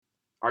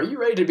Are you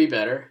ready to be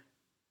better?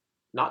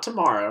 Not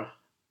tomorrow,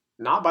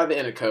 not by the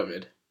end of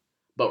COVID,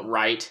 but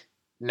right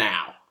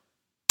now.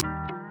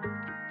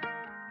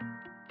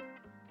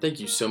 Thank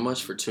you so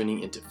much for tuning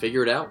in to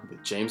Figure It Out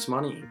with James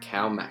Money and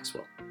Cal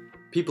Maxwell.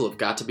 People have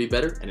got to be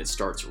better, and it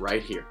starts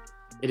right here.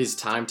 It is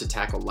time to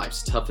tackle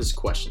life's toughest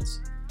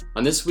questions.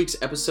 On this week's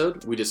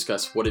episode, we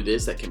discuss what it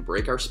is that can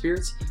break our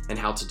spirits and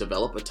how to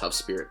develop a tough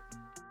spirit.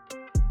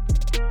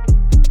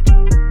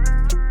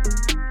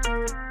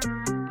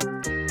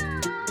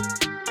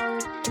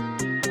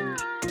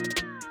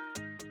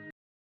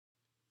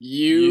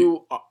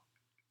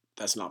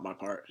 That's not my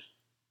part.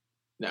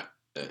 No.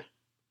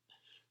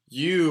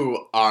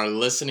 You are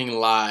listening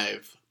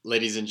live,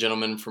 ladies and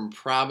gentlemen, from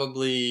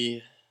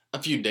probably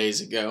a few days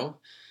ago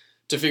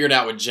to Figure It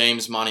Out with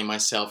James, Monty,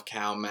 myself,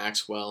 Cal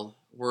Maxwell.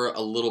 We're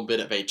a little bit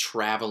of a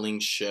traveling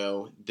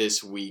show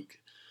this week,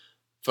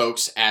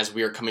 folks, as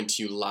we are coming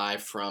to you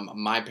live from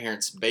my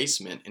parents'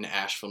 basement in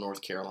Asheville,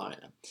 North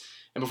Carolina.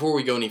 And before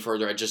we go any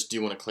further, I just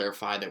do want to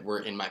clarify that we're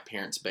in my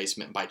parents'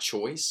 basement by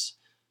choice,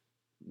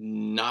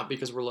 not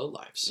because we're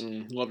lowlifes.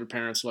 Love your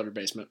parents, love your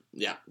basement.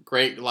 Yeah,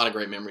 great. A lot of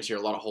great memories here.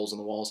 A lot of holes in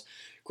the walls.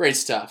 Great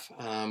stuff.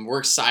 We're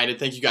excited.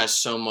 Thank you guys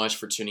so much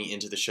for tuning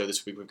into the show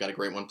this week. We've got a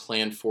great one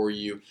planned for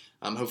you.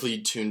 Hopefully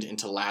you tuned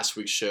into last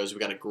week's shows. We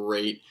got a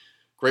great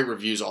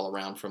reviews all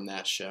around from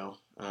that show.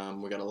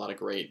 We got a lot of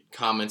great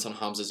comments on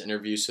Hamza's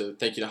interview, so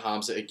thank you to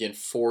Hamza again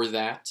for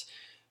that.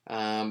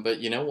 But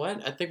you know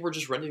what? I think we're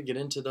just ready to get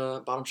into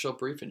the bottom shelf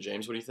briefing,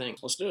 James. What do you think?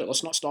 Let's do it.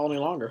 Let's not stall any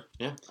longer.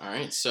 Yeah. All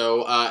right.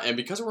 So, and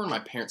because we're in my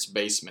parents'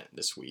 basement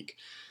this week,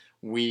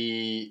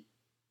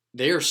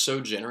 they are so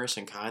generous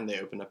and kind. They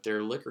opened up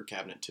their liquor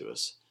cabinet to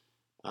us.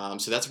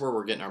 So that's where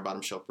we're getting our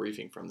bottom shelf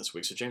briefing from this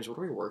week. So, James, what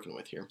are we working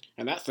with here?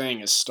 And that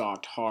thing is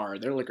stocked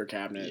hard. Their liquor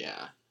cabinet.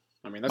 Yeah.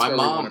 I mean, that's where we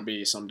want to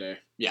be someday.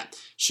 Yeah.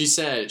 She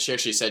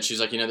actually said,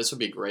 she's like, this would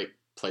be a great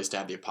place to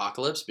have the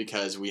apocalypse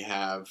because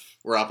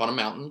we're up on a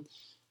mountain.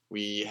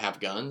 We have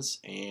guns,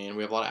 and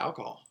we have a lot of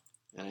alcohol.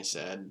 And I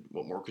said,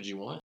 what more could you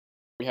want?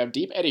 We have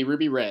Deep Eddy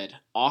Ruby Red,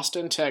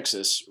 Austin,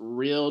 Texas,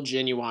 real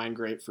genuine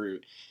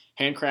grapefruit,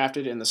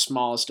 handcrafted in the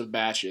smallest of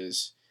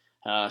batches,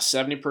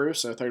 70 proof,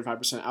 so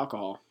 35%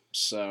 alcohol.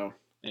 So,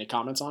 any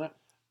comments on it?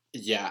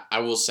 Yeah, I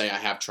will say I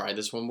have tried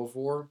this one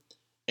before,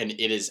 and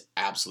it is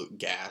absolute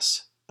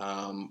gas.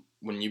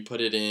 When you put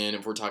it in,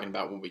 if we're talking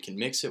about what we can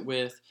mix it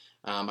with,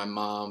 my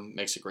mom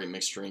makes a great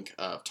mixed drink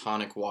of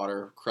tonic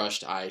water,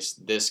 crushed ice,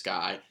 this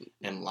guy,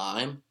 and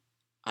lime.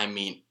 I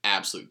mean,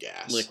 absolute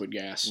gas. Liquid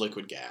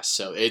gas.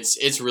 So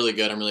it's really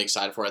good. I'm really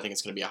excited for it. I think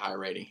it's going to be a high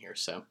rating here.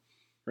 So,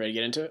 ready to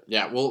get into it?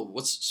 Yeah. Well,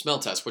 let's smell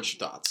test. What's your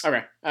thoughts?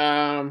 Okay.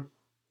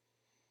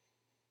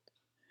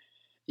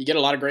 You get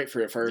a lot of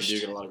grapefruit at first. You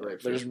do get a lot of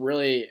grapefruit. There's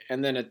really,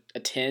 and then a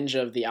tinge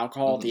of the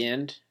alcohol at the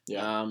end.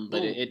 Yeah.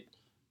 But it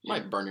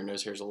might burn your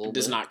nose hairs a little bit.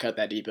 It does not cut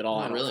that deep at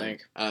all, I don't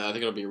think. I think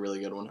it'll be a really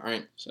good one. All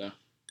right. So, I'll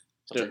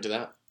drink to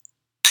that.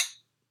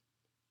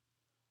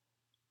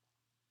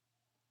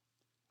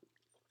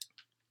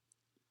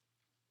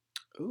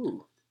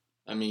 Ooh.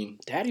 I mean,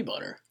 daddy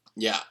butter.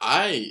 Yeah,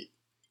 I'm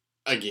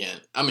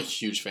a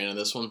huge fan of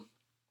this one.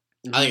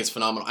 Mm-hmm. I think it's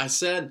phenomenal. I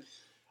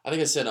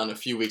think I said on a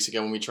few weeks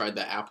ago when we tried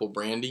the apple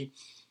brandy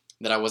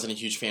that I wasn't a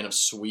huge fan of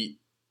sweet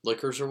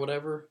liquors or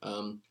whatever.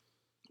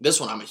 This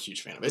one I'm a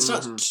huge fan of. It's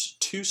not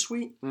too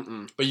sweet,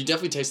 but you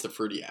definitely taste the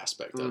fruity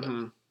aspect of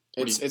it.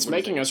 It's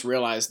making us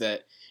realize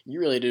that you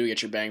really do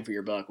get your bang for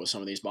your buck with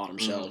some of these bottom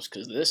shelves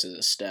because this is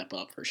a step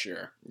up for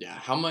sure. Yeah.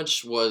 How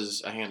much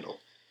was a handle?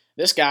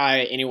 This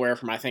guy, anywhere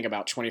from I think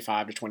about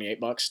 $25 to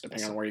 $28,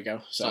 depending on where you go.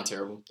 So it's not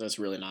terrible. That's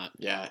really not.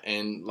 Yeah,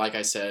 and like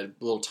I said,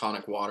 a little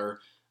tonic water,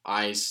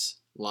 ice,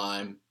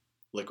 lime,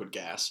 liquid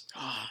gas.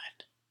 God.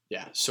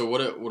 Yeah. So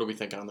what are we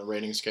thinking on the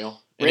rating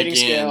scale?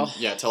 Scale.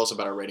 Yeah, tell us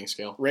about our rating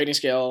scale. Rating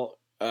scale.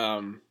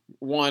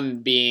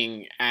 1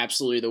 being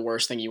absolutely the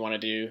worst thing you want to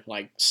do,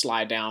 like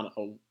slide down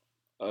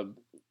a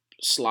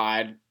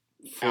slide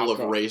full of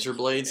razor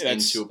blades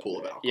into a pool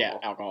of alcohol. Yeah,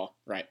 alcohol.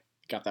 Right.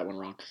 Got that one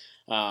wrong.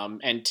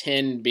 And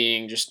 10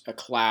 being just a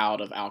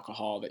cloud of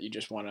alcohol that you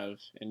just want to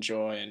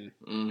enjoy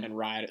and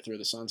ride it through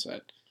the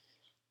sunset.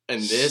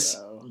 And this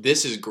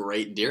is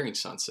great during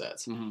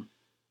sunsets. Mm-hmm.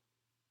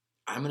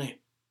 I'm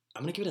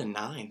gonna give it a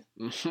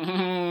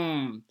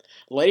 9.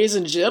 Ladies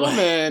and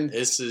gentlemen,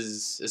 this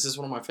is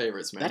one of my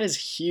favorites, man. That is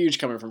huge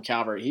coming from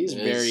Calvert. He's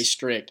very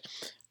strict.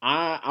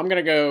 I'm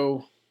gonna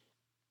go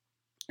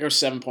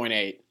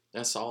 7.8.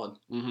 That's solid.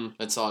 Mm-hmm.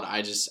 That's solid.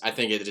 I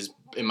think it is,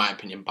 in my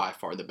opinion, by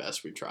far the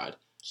best we've tried.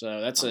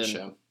 So that's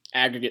an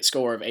aggregate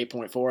score of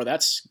 8.4.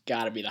 That's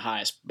got to be the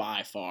highest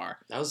by far.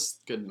 That was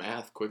good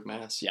math, quick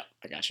math. Yeah,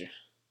 I got you.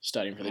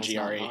 Studying for the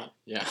GRE.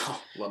 Yeah,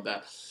 love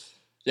that.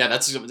 Yeah,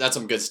 that's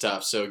some good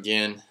stuff. So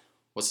again,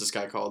 what's this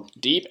guy called?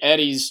 Deep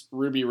Eddy's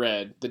Ruby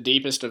Red, the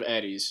deepest of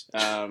Eddies.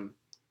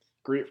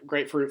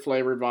 Grapefruit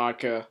flavored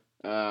vodka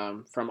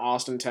from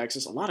Austin,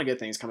 Texas. A lot of good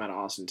things come out of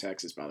Austin,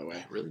 Texas, by the way.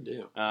 They really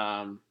do.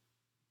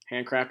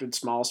 Handcrafted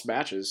smallest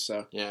batches.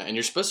 So yeah, and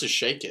you're supposed to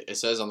shake it. It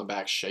says on the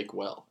back, shake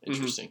well.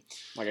 Interesting.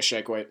 Like a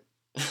shake weight.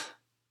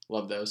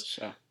 Love those.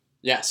 So.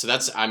 Yeah, so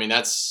that's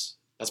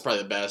That's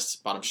probably the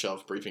best bottom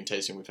shelf briefing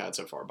tasting we've had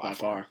so far by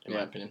far, in my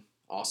yeah. opinion.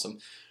 Awesome.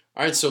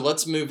 All right, so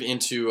let's move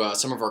into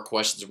some of our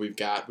questions we've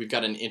got. We've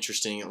got an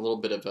interesting, a little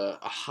bit of a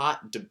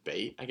hot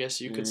debate, I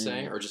guess you could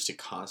say, or just a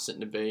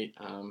constant debate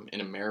in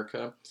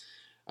America.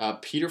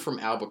 Peter from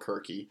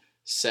Albuquerque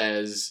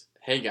says,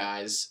 hey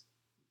guys,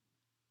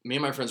 me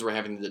and my friends were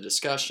having the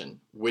discussion,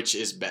 which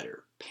is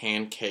better,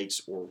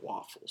 pancakes or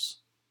waffles?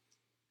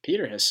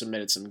 Peter has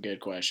submitted some good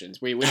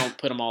questions. We don't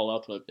put them all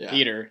up, but Yeah.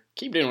 Peter,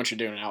 keep doing what you're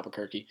doing in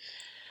Albuquerque.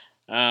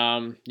 You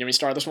want me to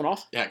start this one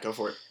off? Yeah, go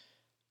for it.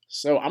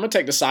 So I'm going to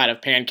take the side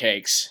of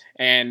pancakes.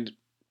 And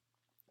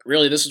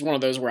really, this is one of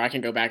those where I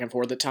can go back and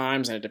forth at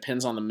times, and it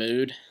depends on the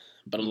mood.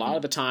 But a lot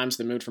of the times,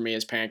 the mood for me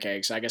is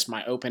pancakes. I guess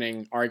my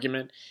opening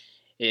argument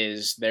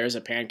is there's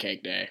a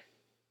pancake day.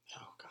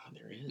 Oh, God,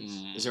 there is.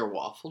 Is there a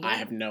waffle day? I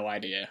have no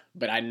idea.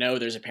 But I know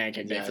there's a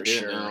pancake day for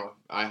sure. No,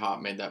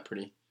 IHOP made that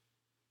pretty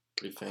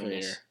famous.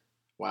 Clear.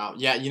 Wow.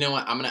 Yeah, you know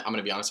what? I'm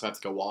gonna be honest. I have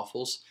to go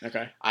waffles.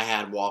 Okay. I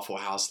had Waffle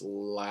House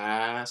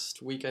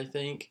last week, I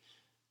think.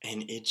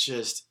 And it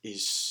just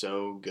is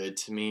so good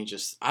to me.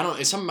 Just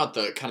it's something about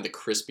the kind of the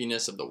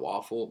crispiness of the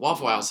waffle.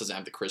 Waffle House doesn't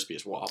have the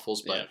crispiest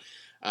waffles, but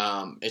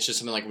it's just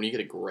something like when you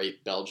get a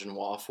great Belgian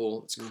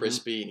waffle, it's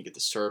crispy and you get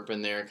the syrup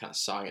in there, kind of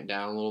sawing it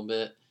down a little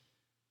bit.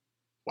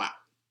 Wow,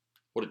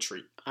 what a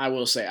treat! I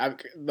will say,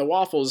 the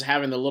waffles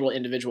having the little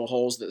individual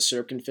holes that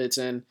syrup can fit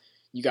in,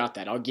 you got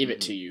that. I'll give it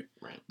to you.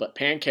 Right. But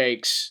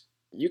pancakes,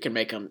 you can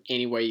make them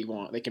any way you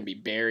want. They can be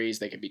berries.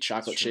 They can be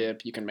chocolate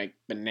chip. You can make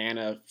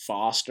banana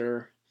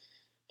Foster.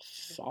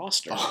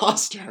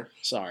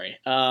 Sorry.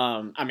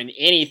 I mean,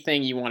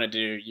 anything you want to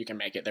do, you can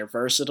make it. They're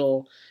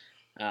versatile.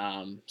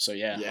 So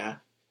yeah. Yeah.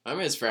 I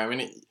mean, it's fair. I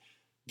mean,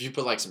 if you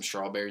put like some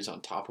strawberries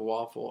on top of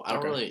waffle, I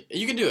don't really.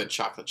 You can do a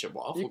chocolate chip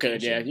waffle. You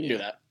could, yeah. You can do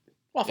that.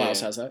 Waffle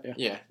House has that, yeah.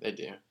 Yeah, they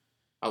do.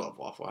 I love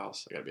Waffle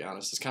House. I gotta be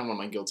honest. It's kind of one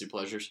of my guilty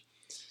pleasures.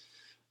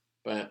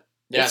 But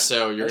yeah,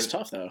 it's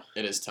tough though.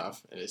 It is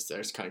tough. It is.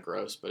 It's kind of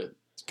gross, but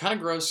it's kind of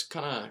gross,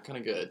 kind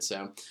of good.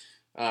 So.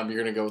 You're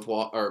gonna go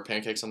with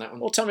pancakes on that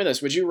one? Well, tell me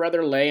this: would you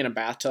rather lay in a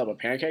bathtub of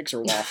pancakes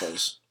or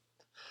waffles?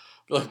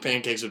 I feel like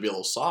pancakes would be a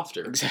little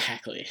softer.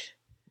 Exactly.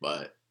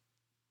 But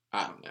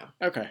I don't know.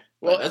 Okay.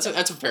 Well, that's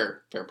a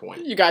fair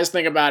point. You guys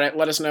think about it.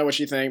 Let us know what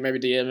you think. Maybe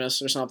DM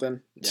us or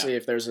something. Yeah. See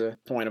if there's a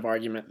point of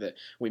argument that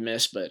we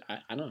missed. But I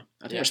don't know.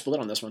 I think we're split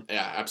on this one.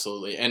 Yeah,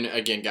 absolutely. And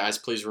again, guys,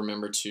 please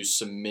remember to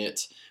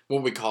submit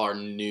what we call our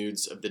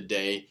nudes of the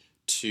day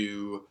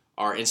to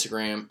our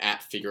Instagram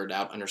at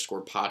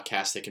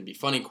figureitout_podcast. They can be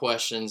funny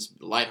questions,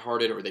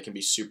 lighthearted, or they can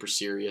be super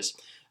serious.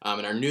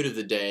 And our nude of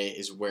the day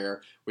is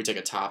where we take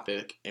a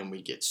topic and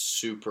we get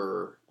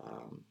super,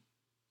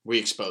 we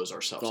expose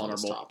ourselves on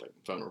this topic.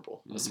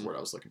 Vulnerable. That's the word I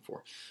was looking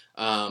for.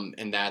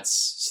 And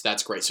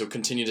that's great. So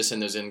continue to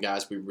send those in,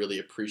 guys. We really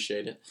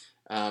appreciate it.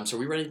 So are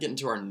we ready to get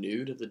into our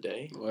nude of the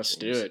day? Let's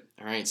do it.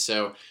 All right.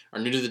 So our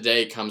nude of the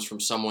day comes from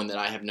someone that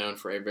I have known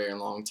for a very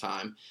long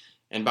time.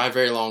 And by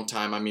very long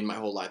time, I mean my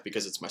whole life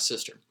because it's my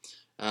sister.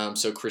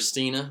 So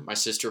Christina, my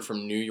sister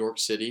from New York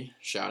City,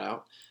 shout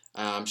out,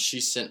 she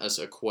sent us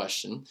a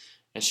question.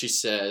 And she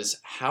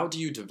says, how do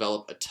you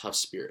develop a tough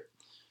spirit?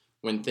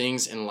 When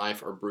things in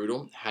life are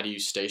brutal, how do you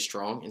stay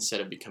strong instead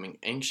of becoming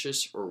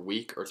anxious or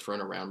weak or thrown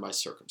around by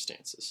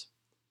circumstances?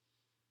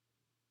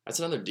 That's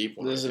another deep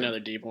one. This is another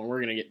deep one.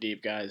 We're going to get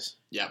deep, guys.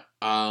 Yeah.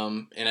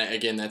 And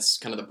again, that's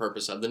kind of the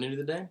purpose of the nude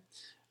of the day.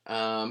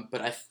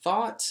 But I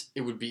thought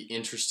it would be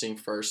interesting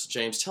first.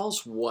 James, tell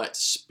us what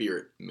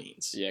spirit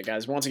means. Yeah,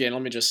 guys, once again,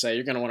 let me just say,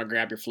 you're going to want to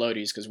grab your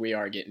floaties because we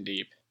are getting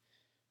deep.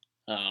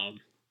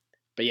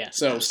 But yeah,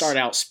 so start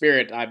out,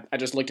 spirit. I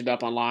just looked it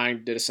up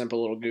online, did a simple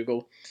little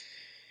Google.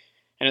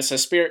 And it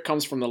says spirit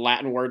comes from the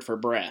Latin word for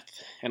breath.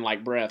 And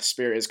like breath,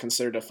 spirit is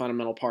considered a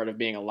fundamental part of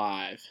being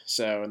alive.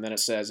 So, and then it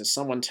says, if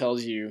someone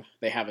tells you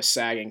they have a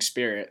sagging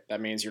spirit, that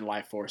means your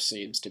life force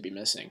seems to be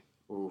missing.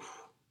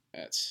 Oof.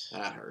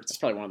 That hurts. That's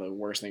probably one of the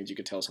worst things you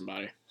could tell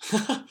somebody.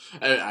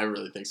 I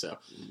really think so.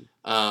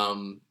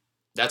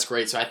 That's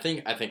great. So I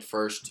think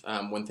first,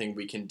 one thing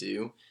we can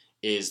do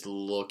is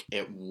look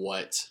at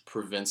what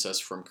prevents us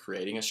from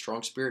creating a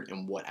strong spirit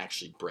and what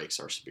actually breaks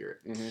our spirit.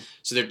 Mm-hmm.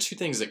 So there are two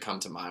things that come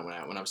to mind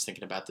when I was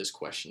thinking about this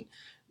question,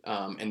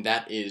 and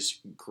that is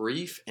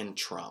grief and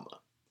trauma.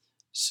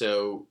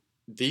 So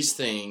these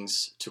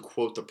things, to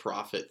quote the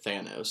prophet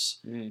Thanos,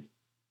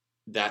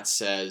 that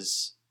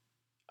says,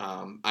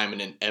 I'm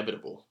an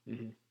inevitable.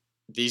 Mm-hmm.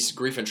 These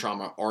grief and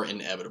trauma are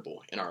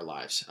inevitable in our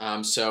lives.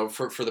 So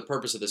for the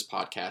purpose of this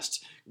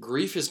podcast,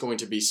 grief is going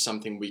to be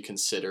something we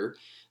consider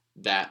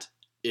that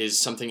is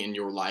something in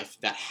your life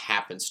that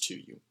happens to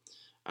you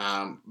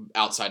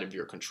outside of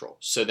your control.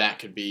 So that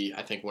could be,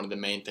 I think, one of the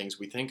main things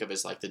we think of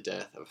is like the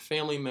death of a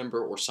family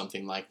member or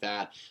something like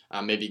that.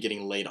 Maybe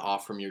getting laid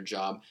off from your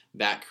job.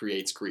 That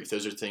creates grief.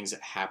 Those are things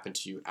that happen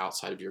to you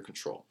outside of your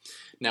control.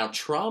 Now,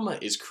 trauma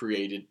is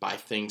created by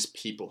things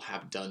people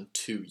have done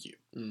to you.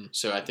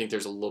 So I think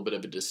there's a little bit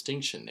of a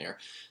distinction there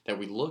that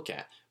we look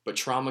at. But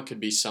trauma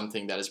could be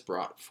something that is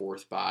brought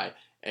forth by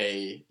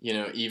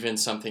even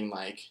something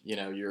like,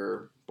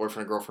 your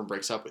boyfriend or girlfriend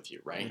breaks up with you,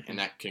 right? Mm-hmm. And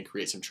that can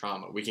create some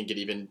trauma. We can get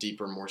even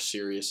deeper, more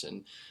serious,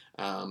 and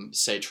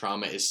say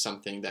trauma is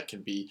something that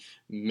can be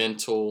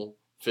mental,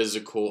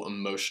 physical,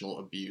 emotional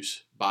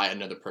abuse by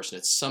another person.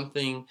 It's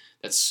something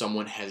that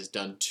someone has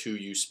done to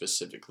you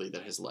specifically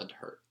that has led to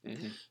hurt.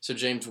 Mm-hmm. So,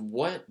 James,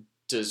 what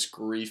does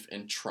grief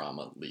and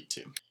trauma lead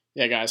to?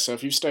 Yeah, guys. So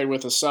if you've stayed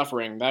with us,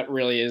 suffering, that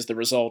really is the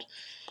result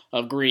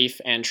of grief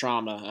and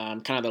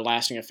trauma, kind of the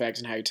lasting effects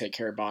and how you take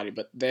care of body.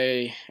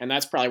 And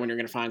that's probably when you're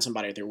going to find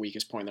somebody at their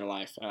weakest point in their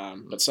life.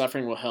 But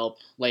suffering will help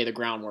lay the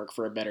groundwork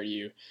for a better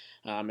you.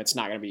 It's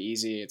not going to be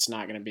easy. It's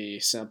not going to be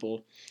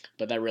simple,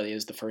 but that really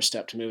is the first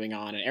step to moving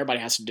on. And everybody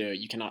has to do it.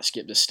 You cannot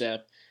skip this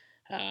step.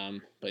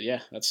 But yeah,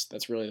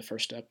 that's really the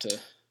first step to.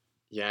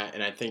 Yeah,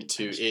 and I think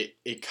too,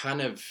 it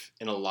kind of,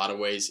 in a lot of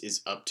ways,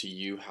 is up to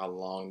you how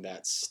long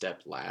that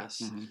step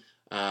lasts.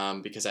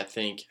 Mm-hmm. Because I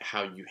think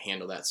how you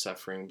handle that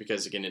suffering,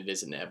 because again, it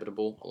is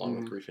inevitable along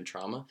with grief and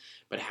trauma,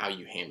 but how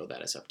you handle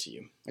that is up to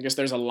you. I guess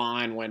there's a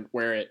line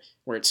where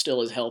it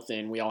still is healthy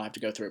and we all have to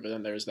go through it, but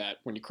then there's that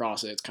when you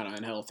cross it, it's kind of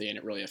unhealthy and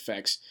it really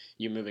affects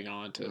you moving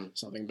on to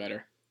something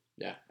better.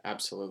 Yeah,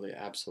 absolutely,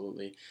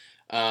 absolutely.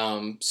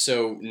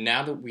 So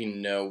now that we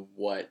know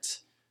what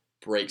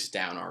breaks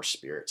down our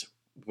spirit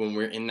when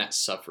we're in that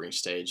suffering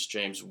stage,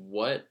 James,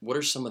 what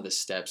are some of the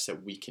steps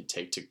that we can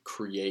take to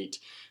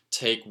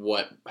take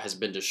what has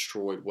been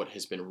destroyed, what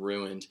has been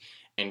ruined,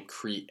 and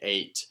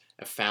create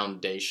a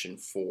foundation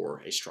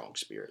for a strong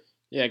spirit?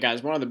 Yeah,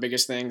 guys, one of the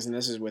biggest things, and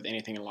this is with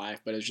anything in life,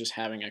 but it's just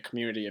having a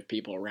community of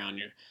people around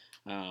you.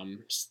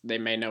 They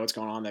may know what's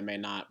going on, they may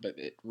not, but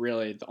it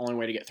really, the only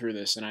way to get through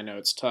this, and I know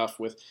it's tough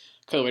with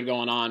COVID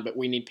going on, but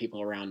we need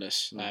people around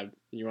us.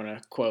 You want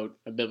to quote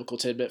a biblical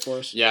tidbit for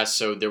us? Yeah,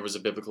 so there was a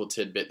biblical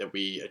tidbit that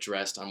we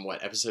addressed on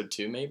episode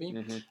 2 maybe?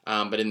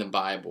 Mm-hmm. But in the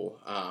Bible,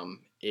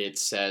 it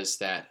says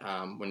that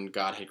when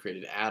God had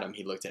created Adam,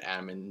 he looked at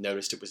Adam and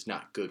noticed it was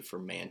not good for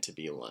man to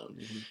be alone.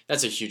 Mm-hmm.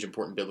 That's a huge,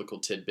 important biblical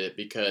tidbit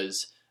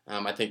because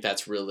I think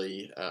that's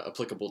really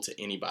applicable to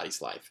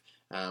anybody's life.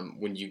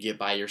 When you get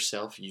by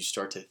yourself, you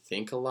start to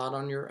think a lot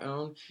on your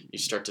own. You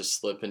start to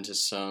slip into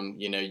some,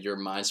 your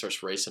mind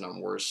starts racing on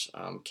worse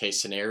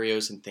case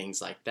scenarios and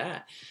things like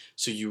that.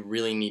 So you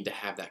really need to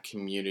have that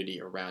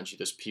community around you,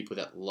 those people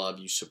that love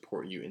you,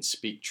 support you, and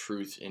speak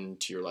truth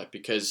into your life.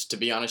 Because to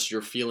be honest,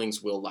 your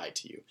feelings will lie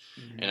to you.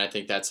 Mm-hmm. And I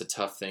think that's a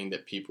tough thing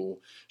that people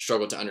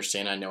struggle to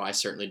understand. I know I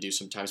certainly do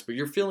sometimes, but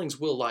your feelings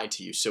will lie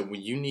to you. So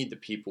when you need the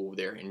people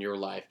there in your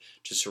life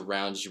to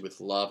surround you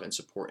with love and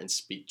support and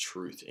speak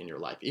truth in your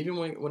life, even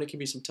when it can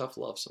be some tough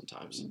love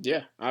sometimes.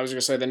 Yeah, I was going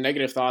to say the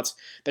negative thoughts,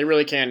 they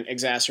really can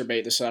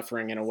exacerbate the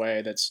suffering in a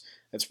way that's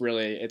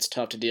really, it's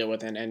tough to deal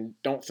with. And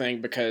don't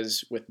think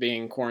because with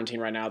being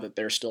quarantined right now that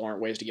there still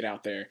aren't ways to get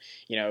out there.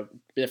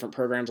 Different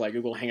programs like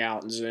Google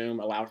Hangout and Zoom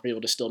allow for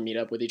people to still meet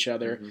up with each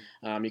other.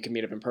 Mm-hmm. You can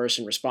meet up in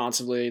person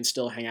responsibly and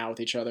still hang out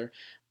with each other.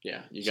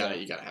 Yeah, you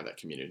gotta have that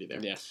community there.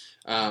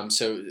 Yeah.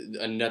 So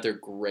another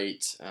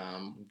great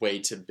way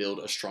to build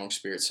a strong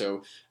spirit.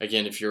 So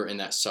again, if you're in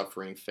that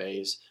suffering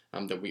phase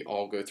that we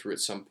all go through at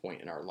some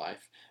point in our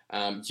life,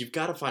 you've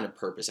got to find a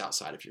purpose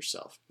outside of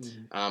yourself.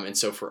 Mm-hmm. And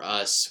so for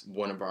us,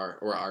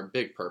 our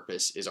big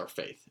purpose is our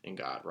faith in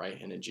God,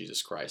 right, and in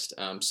Jesus Christ.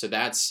 So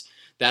that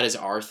is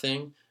our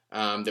thing.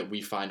 That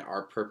we find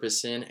our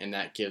purpose in, and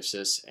that gives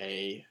us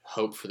a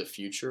hope for the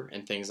future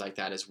and things like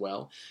that as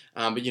well.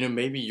 But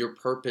maybe your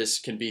purpose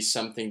can be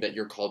something that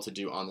you're called to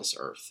do on this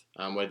earth.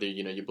 Whether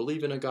you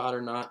believe in a God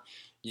or not,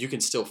 you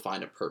can still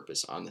find a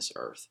purpose on this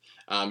earth.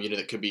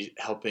 That could be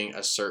helping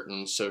a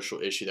certain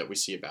social issue that we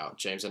see about.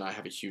 James and I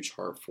have a huge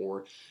heart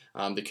for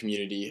the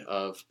community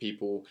of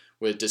people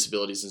with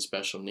disabilities and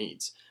special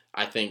needs.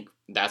 I think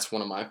that's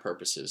one of my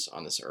purposes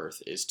on this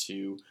earth is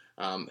to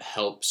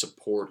help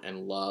support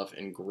and love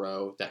and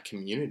grow that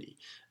community.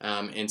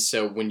 And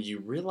so when you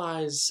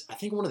realize, I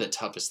think one of the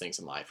toughest things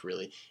in life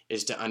really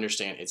is to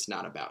understand it's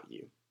not about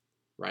you,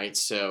 right?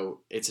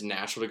 So it's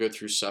natural to go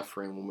through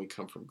suffering when we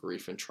come from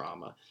grief and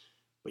trauma,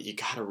 but you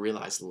got to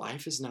realize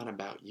life is not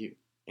about you.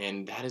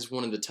 And that is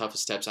one of the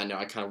toughest steps. I know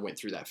I kind of went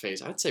through that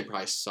phase. I'd say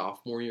probably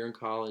sophomore year in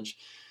college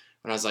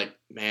when I was like,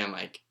 man,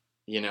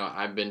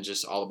 I've been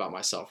just all about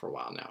myself for a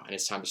while now, and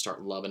it's time to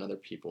start loving other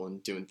people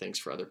and doing things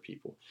for other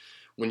people.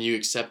 When you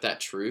accept that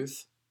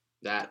truth,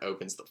 that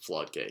opens the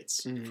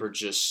floodgates for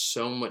just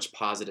so much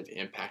positive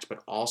impact,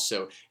 but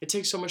also it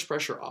takes so much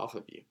pressure off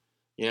of you.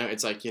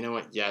 It's like, you know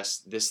what? Yes,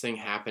 this thing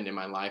happened in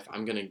my life.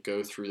 I'm going to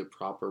go through the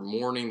proper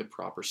mourning, the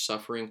proper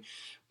suffering,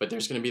 but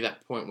there's going to be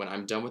that point when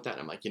I'm done with that.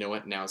 And I'm like, you know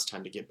what? Now it's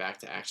time to get back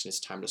to action. It's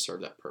time to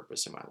serve that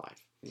purpose in my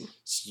life.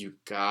 So you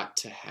got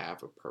to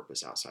have a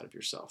purpose outside of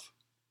yourself.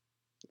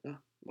 Yeah,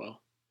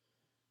 well,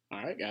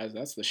 all right, guys,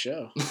 that's the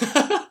show. You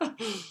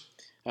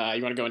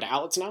want to go into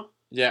outlets now?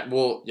 Yeah,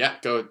 well,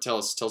 go tell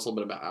us a little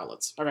bit about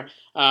outlets. Okay,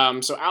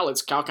 so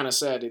outlets, Cal kind of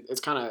said, it's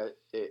kind of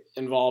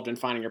involved in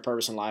finding your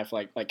purpose in life.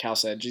 Like Cal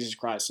said, Jesus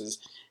Christ is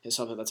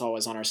something that's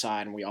always on our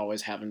side, and we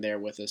always have him there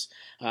with us.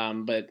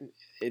 But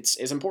it's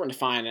important to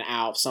find an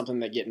out, something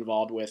that get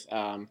involved with.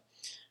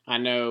 I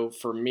know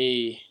for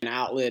me, an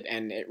outlet,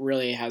 and it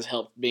really has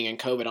helped being in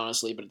COVID,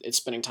 honestly, but it's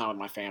spending time with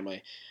my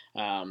family.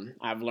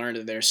 I've learned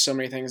that there's so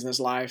many things in this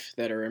life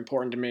that are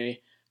important to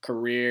me,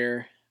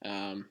 career,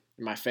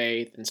 my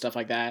faith, and stuff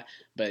like that.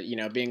 But,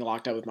 being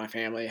locked up with my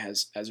family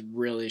has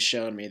really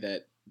shown me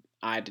that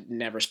I'd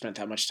never spent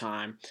that much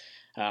time,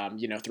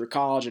 through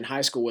college and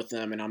high school with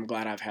them. And I'm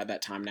glad I've had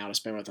that time now to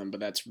spend with them.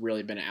 But that's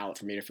really been an outlet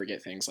for me to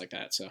forget things like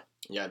that. So,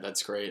 Yeah,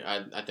 that's great.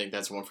 I think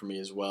that's one for me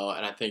as well.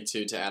 And I think,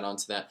 too, to add on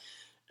to that,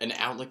 an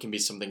outlet can be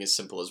something as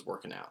simple as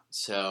working out.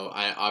 So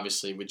I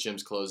obviously with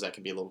gyms closed, that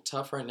can be a little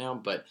tough right now,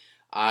 but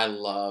I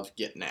love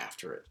getting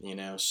after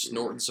it.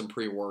 Snorting some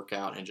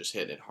pre-workout and just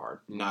hitting it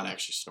hard. Not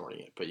actually snorting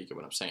it, but you get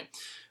what I'm saying.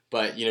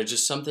 But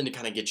just something to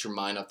kind of get your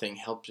mind off thing,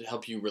 help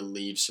you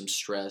relieve some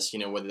stress.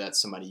 Whether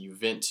that's somebody you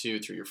vent to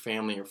through your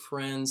family or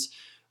friends,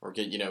 or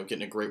getting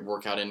a great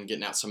workout in,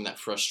 getting out some of that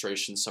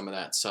frustration, some of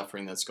that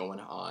suffering that's going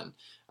on.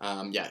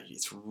 Yeah,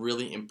 it's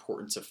really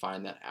important to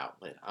find that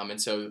outlet.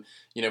 And so,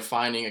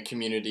 finding a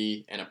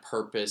community and a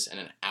purpose and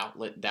an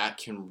outlet that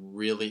can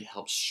really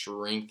help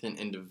strengthen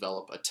and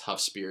develop a tough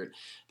spirit,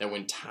 that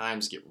when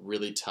times get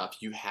really tough,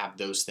 you have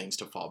those things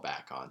to fall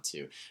back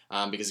onto.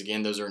 Because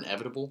again, those are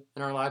inevitable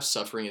in our lives.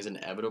 Suffering is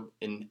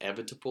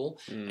inevitable,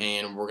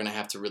 and we're going to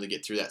have to really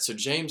get through that. So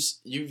James,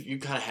 you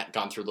kind of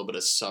gone through a little bit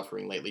of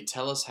suffering lately.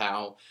 Tell us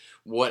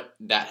what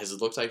that has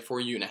looked like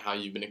for you and how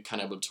you've been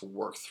kind of able to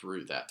work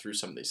through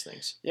some of these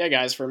things. Yeah,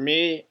 guys, for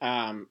me,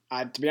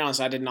 to be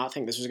honest, I did not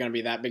think this was going to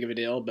be that big of a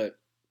deal. But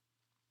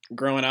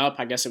growing up,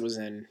 I guess it was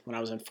when I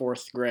was in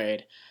fourth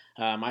grade,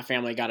 my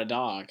family got a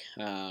dog,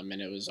 and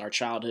it was our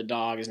childhood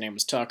dog. His name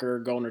was Tucker,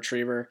 golden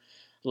retriever.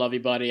 Love you,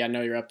 buddy. I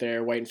know you're up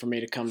there waiting for me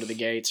to come to the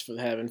gates for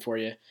heaven for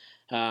you.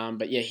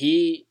 But yeah,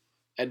 he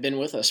had been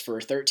with us for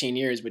 13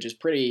 years, which is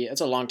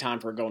it's a long time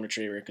for a golden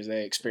retriever because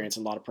they experience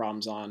a lot of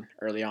problems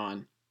early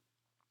on.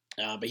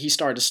 But he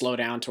started to slow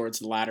down towards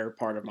the latter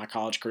part of my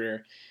college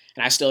career,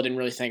 and I still didn't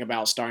really think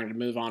about starting to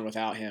move on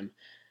without him.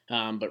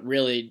 But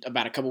really,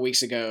 about a couple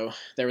weeks ago,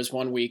 there was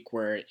one week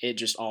where it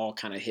just all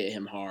kind of hit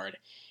him hard.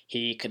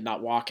 He could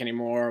not walk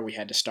anymore. We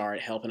had to start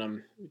helping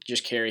him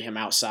just carry him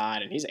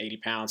outside, and he's 80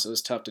 pounds, so it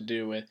was tough to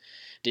deal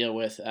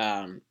with.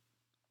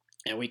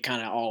 And we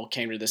kind of all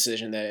came to the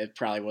decision that it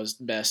probably was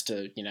best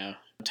to,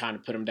 time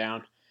to put him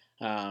down.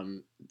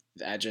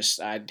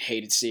 I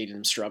hated seeing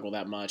him struggle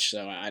that much,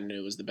 so I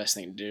knew it was the best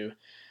thing to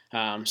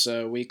do.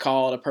 So we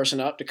called a person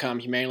up to come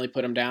humanely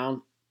put him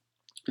down.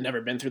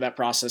 Never been through that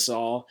process at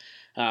all.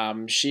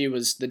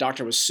 The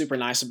doctor was super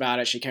nice about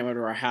it. She came over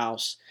to our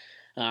house,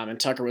 and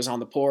Tucker was on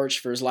the porch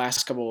for his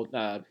last couple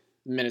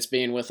minutes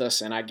being with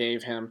us, and I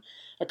gave him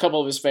a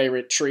couple of his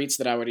favorite treats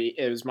that I would eat.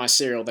 It was my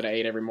cereal that I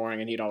ate every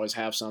morning, and he'd always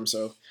have some.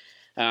 So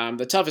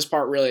the toughest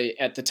part really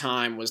at the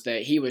time was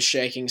that he was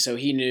shaking, so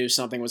he knew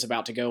something was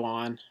about to go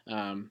on.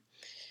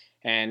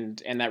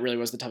 And that really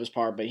was the toughest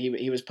part. But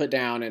he was put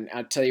down, and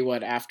I tell you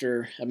what,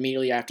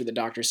 immediately after the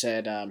doctor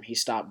said he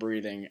stopped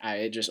breathing,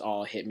 it just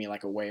all hit me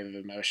like a wave of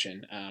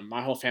emotion.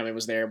 My whole family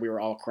was there. We were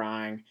all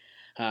crying.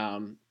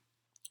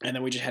 And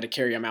then we just had to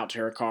carry him out to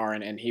her car,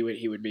 and he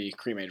would be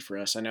cremated for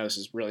us. I know this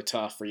is really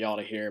tough for y'all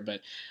to hear, but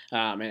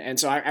and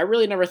so I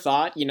really never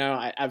thought,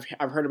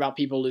 I've heard about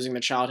people losing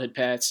their childhood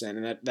pets,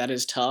 and that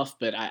is tough,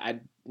 but I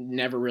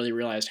never really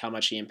realized how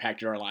much he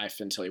impacted our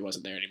life until he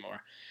wasn't there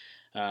anymore.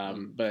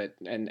 But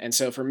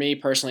so for me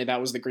personally,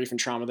 that was the grief and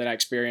trauma that I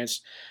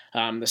experienced.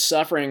 The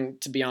suffering,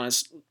 to be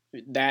honest,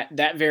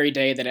 that very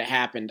day that it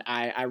happened,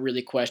 I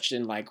really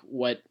questioned, like,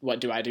 what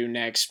do I do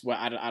next?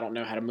 I don't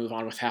know how to move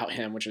on without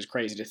him, which is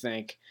crazy to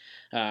think,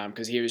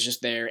 because he was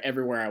just there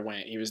everywhere I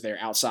went. He was there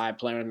outside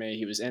playing with me.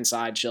 He was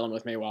inside chilling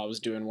with me while I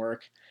was doing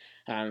work.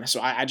 So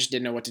I just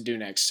didn't know what to do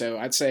next. So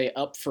I'd say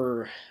up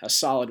for a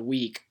solid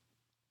week,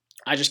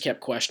 I just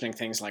kept questioning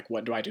things like,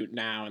 what do I do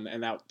now?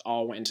 And that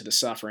all went into the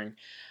suffering.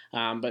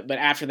 But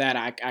after that,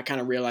 I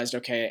kind of realized,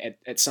 okay,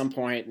 at some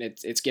point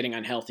it's getting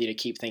unhealthy to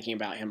keep thinking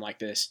about him like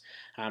this.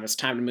 It's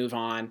time to move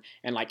on.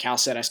 And like Cal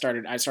said, I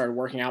started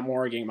working out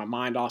more, getting my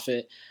mind off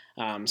it,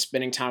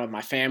 spending time with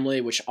my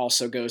family, which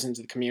also goes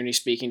into the community,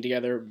 speaking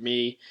together.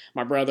 Me,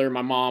 my brother,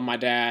 my mom, my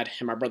dad,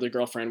 and my brother's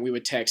girlfriend, we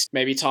would text,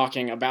 maybe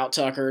talking about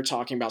Tucker,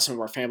 talking about some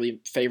of our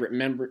family favorite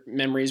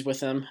memories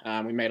with him.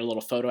 We made a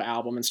little photo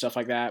album and stuff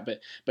like that,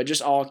 but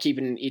just all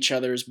keeping each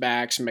other's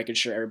backs and making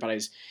sure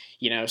everybody's,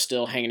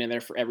 still hanging in there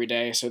for every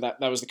day. So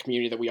that was the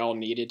community that we all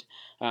needed.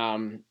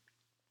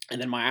 And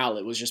then my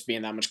outlet was just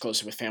being that much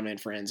closer with family and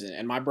friends.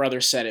 And my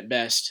brother said it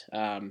best.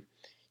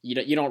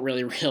 You don't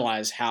really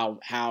realize how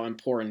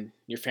important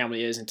your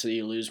family is until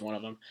you lose one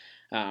of them.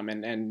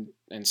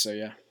 And so,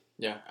 yeah.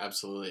 Yeah,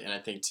 absolutely. And I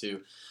think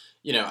too,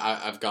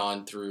 I've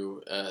gone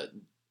through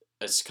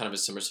it's kind of a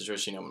similar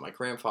situation. When my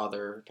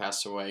grandfather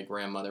passed away,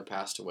 grandmother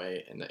passed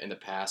away in the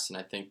past, and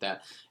I think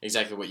that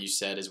exactly what you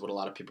said is what a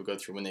lot of people go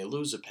through when they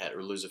lose a pet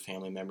or lose a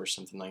family member,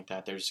 something like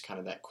that. There's kind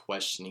of that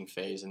questioning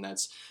phase, and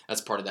that's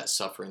part of that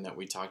suffering that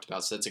we talked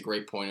about. So that's a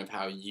great point of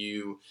how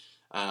you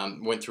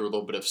went through a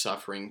little bit of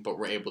suffering, but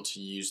were able to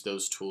use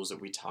those tools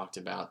that we talked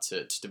about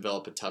to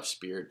develop a tough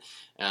spirit.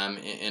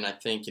 And I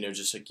think,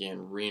 just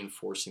again,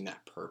 reinforcing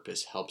that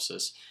purpose helps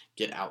us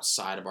get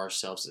outside of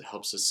ourselves. It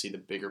helps us see the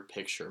bigger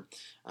picture,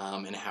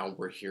 and how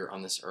we're here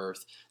on this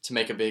earth to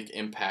make a big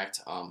impact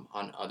on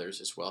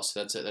others as well.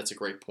 So that's a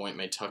great point.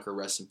 May Tucker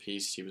rest in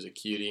peace. He was a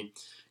cutie,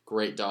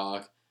 great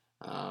dog,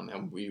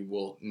 and we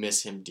will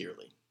miss him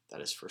dearly.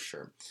 That is for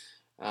sure.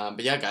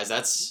 But yeah, guys,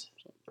 that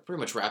pretty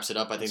much wraps it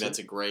up. I think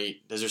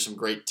those are some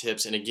great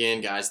tips. And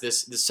again, guys, the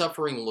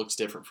suffering looks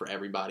different for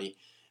everybody.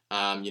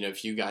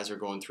 If you guys are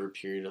going through a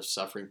period of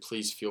suffering,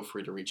 please feel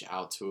free to reach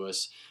out to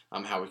us,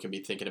 how we can be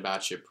thinking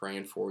about you,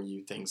 praying for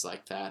you, things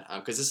like that.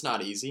 Because it's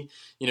not easy.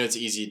 It's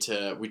easy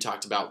we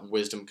talked about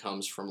wisdom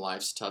comes from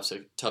life's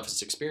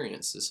toughest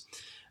experiences.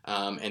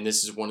 And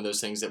this is one of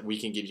those things that we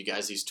can give you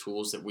guys these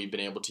tools that we've been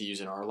able to use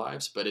in our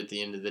lives. But at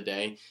the end of the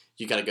day,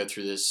 you got to go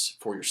through this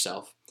for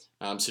yourself.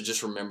 So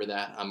just remember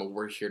that.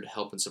 We're here to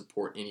help and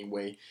support any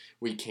way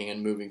we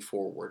can moving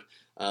forward.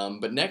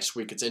 But next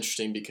week, it's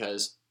interesting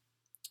because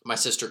my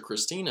sister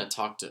Christina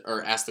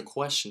asked the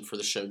question for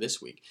the show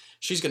this week.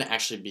 She's going to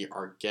actually be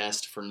our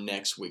guest for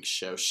next week's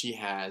show. She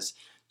has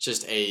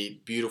just a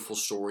beautiful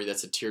story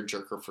that's a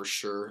tearjerker for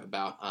sure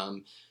about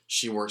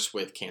she works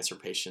with cancer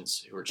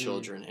patients who are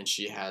children, and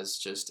she has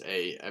just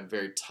a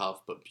very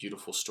tough but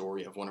beautiful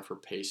story of one of her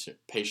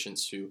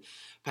patients who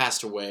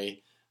passed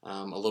away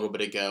a little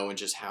bit ago, and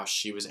just how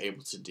she was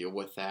able to deal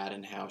with that,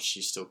 and how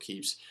she still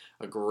keeps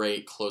a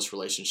great close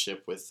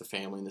relationship with the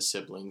family and the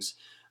siblings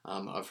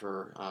of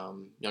her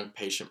young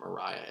patient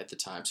Mariah at the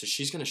time. So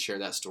she's going to share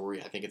that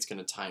story. I think it's going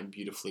to tie in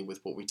beautifully with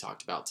what we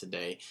talked about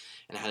today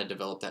and how to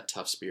develop that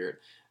tough spirit.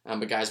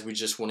 But guys, we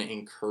just want to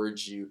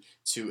encourage you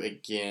to,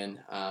 again,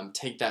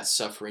 take that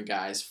suffering,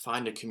 guys.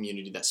 Find a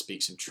community that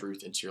speaks some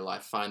truth into your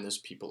life. Find those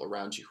people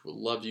around you who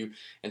will love you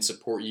and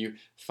support you.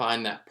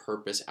 Find that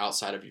purpose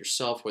outside of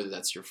yourself, whether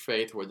that's your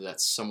faith, whether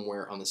that's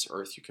somewhere on this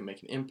earth you can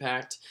make an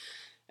impact.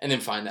 And then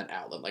find that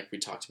outlet, like we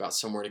talked about,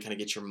 somewhere to kind of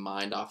get your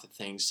mind off of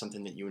things,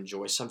 something that you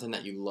enjoy, something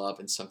that you love,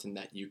 and something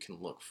that you can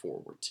look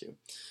forward to.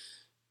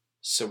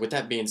 So with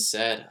that being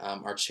said,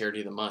 our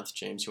charity of the month,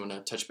 James, you want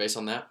to touch base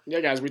on that? Yeah,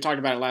 guys, we talked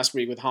about it last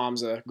week with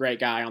Hamza, great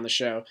guy on the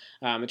show.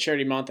 The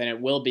charity month, and it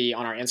will be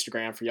on our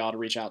Instagram for y'all to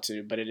reach out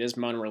to, but it is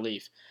Moan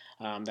Relief.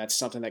 That's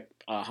something that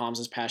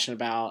Hamza's passionate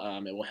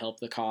about. It will help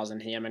the cause in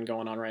Yemen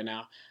going on right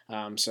now.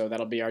 So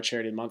that'll be our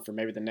charity of the month for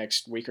maybe the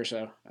next week or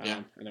so.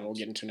 And then we'll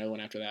get into another one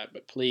after that.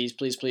 But please,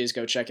 please, please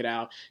go check it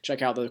out.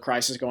 Check out the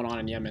crisis going on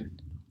in Yemen.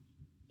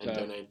 And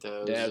donate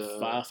those.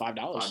 $5.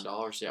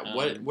 $5, yeah.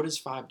 What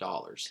is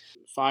 $5?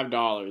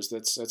 $5.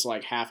 That's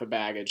like half a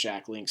bag of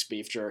Jack Link's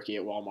beef jerky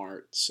at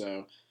Walmart.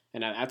 So,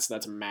 and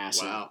that's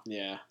massive. Wow.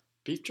 Yeah.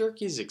 Beef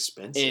jerky is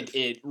expensive.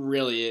 It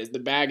really is. The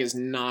bag is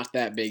not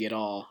that big at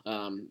all.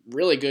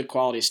 Really good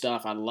quality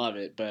stuff. I love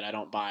it, but I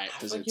don't buy it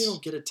because you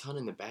don't get a ton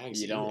in the bags.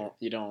 You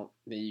don't.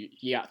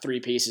 You got 3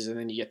 pieces, and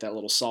then you get that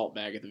little salt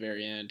bag at the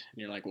very end,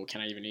 and you're like, well,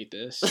 can I even eat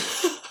this?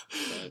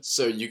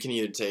 So you can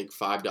either take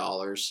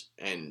 $5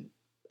 and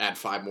add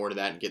 5 more to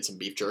that and get some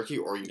beef jerky,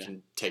 or you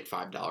can take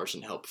 $5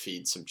 and help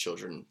feed some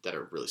children that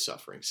are really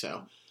suffering.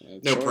 So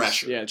no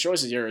pressure. Yeah, the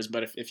choice is yours.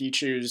 But if you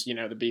choose,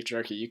 the beef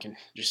jerky, you can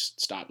just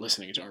stop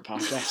listening to our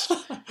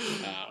podcast.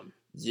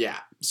 Yeah.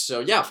 So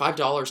yeah,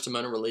 $5 to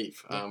Moan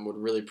Relief. Would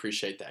really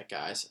appreciate that,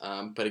 guys.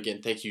 But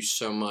again, thank you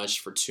so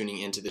much for tuning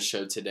into the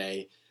show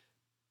today.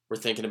 We're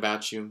thinking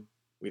about you.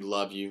 We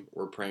love you.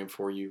 We're praying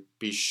for you.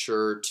 Be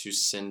sure to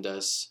send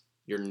us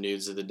your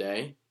nudes of the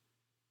day.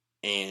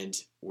 And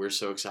we're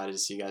so excited to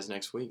see you guys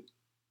next week.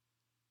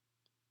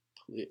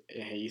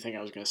 Hey, you think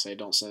I was going to say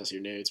don't send us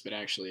your nudes, but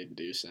actually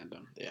do send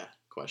them. Yeah,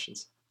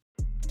 questions.